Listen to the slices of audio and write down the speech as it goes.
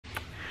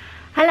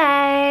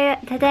Hello!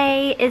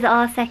 Today is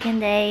our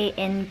second day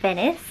in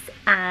Venice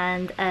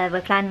and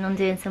we're planning on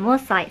doing some more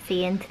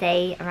sightseeing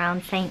today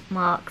around St.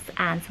 Mark's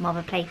and some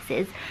other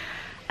places.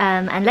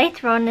 And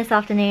later on this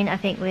afternoon I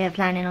think we're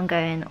planning on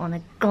going on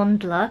a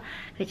gondola,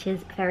 which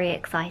is very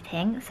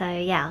exciting. So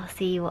yeah,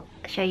 I'll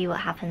show you what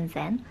happens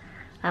then.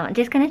 I'm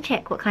just going to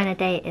check what kind of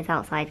day it is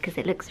outside because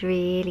it looks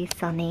really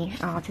sunny.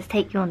 I'll just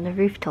take you on the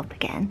rooftop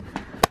again.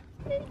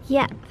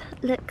 Yep,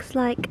 looks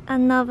like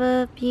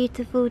another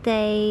beautiful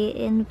day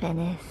in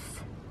Venice.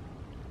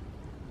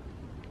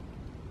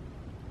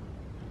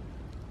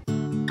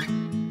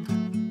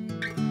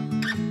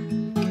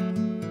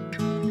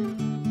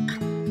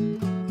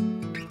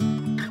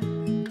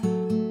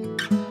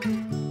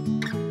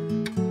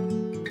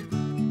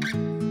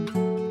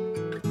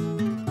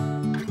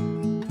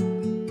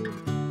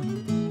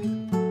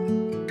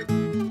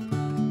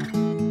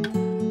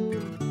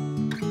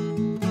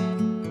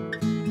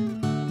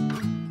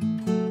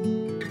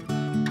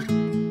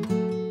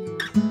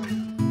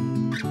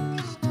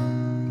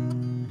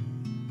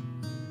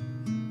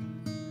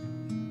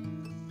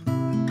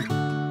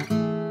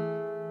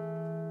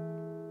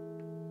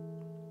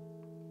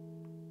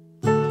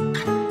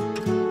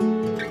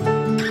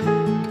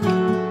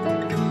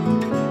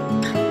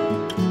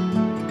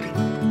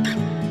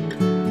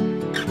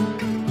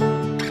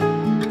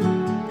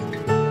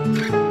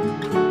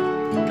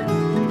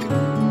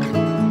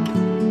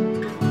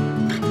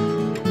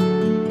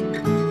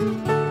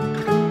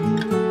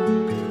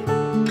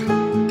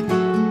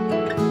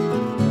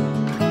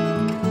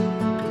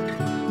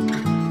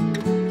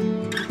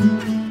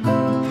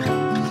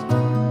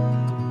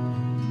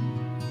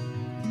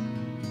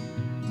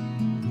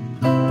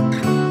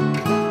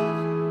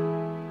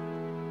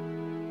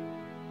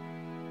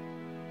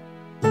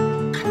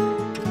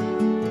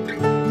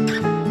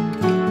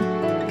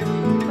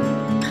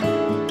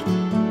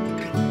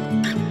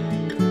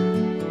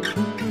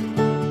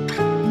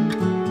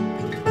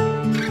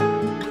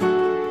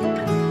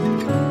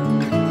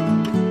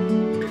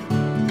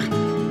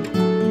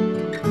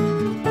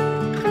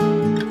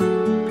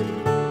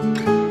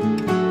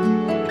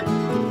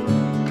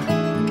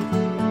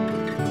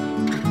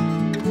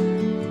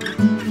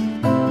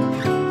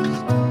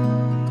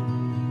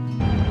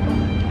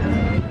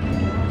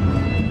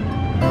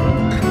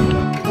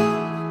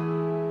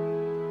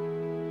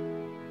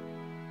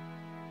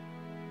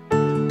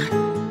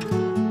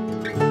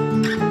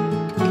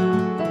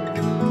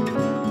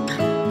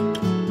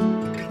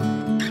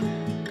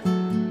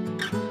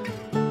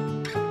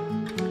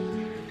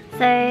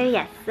 So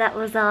yes, that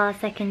was our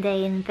second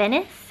day in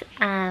Venice.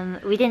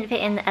 We didn't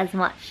fit in as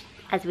much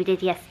as we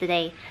did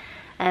yesterday.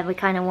 We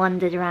kind of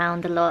wandered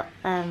around a lot,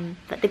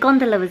 but the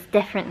gondola was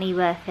definitely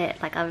worth it.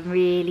 Like, I'm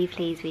really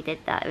pleased we did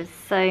that. It was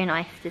so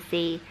nice to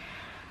see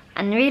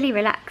and really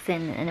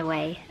relaxing in a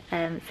way.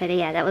 So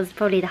yeah, that was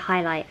probably the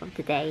highlight of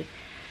the day.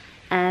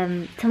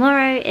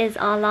 Tomorrow is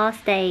our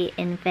last day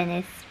in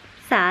Venice,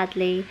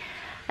 sadly.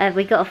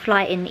 We got a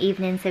flight in the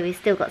evening, so we've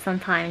still got some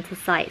time to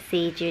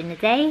sightsee during the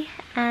day.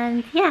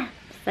 And yeah,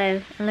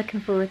 so I'm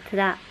looking forward to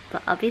that,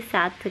 but I'll be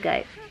sad to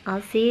go.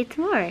 I'll see you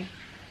tomorrow.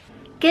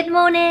 Good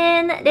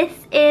morning! This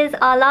is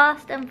our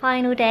last and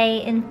final day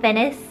in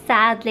Venice,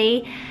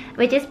 sadly.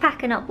 We're just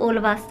packing up all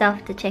of our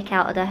stuff to check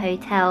out of the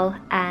hotel,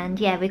 and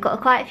yeah, we've got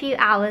quite a few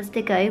hours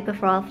to go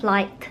before our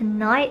flight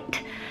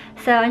tonight.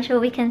 So I'm sure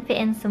we can fit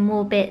in some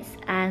more bits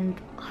and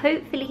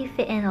hopefully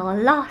fit in our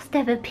last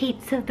ever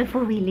pizza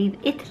before we leave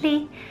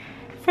Italy.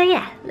 So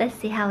yeah, let's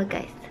see how it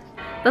goes.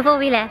 Before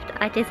we left,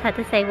 I just had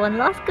to say one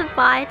last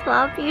goodbye to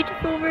our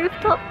beautiful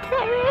rooftop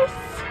terrace.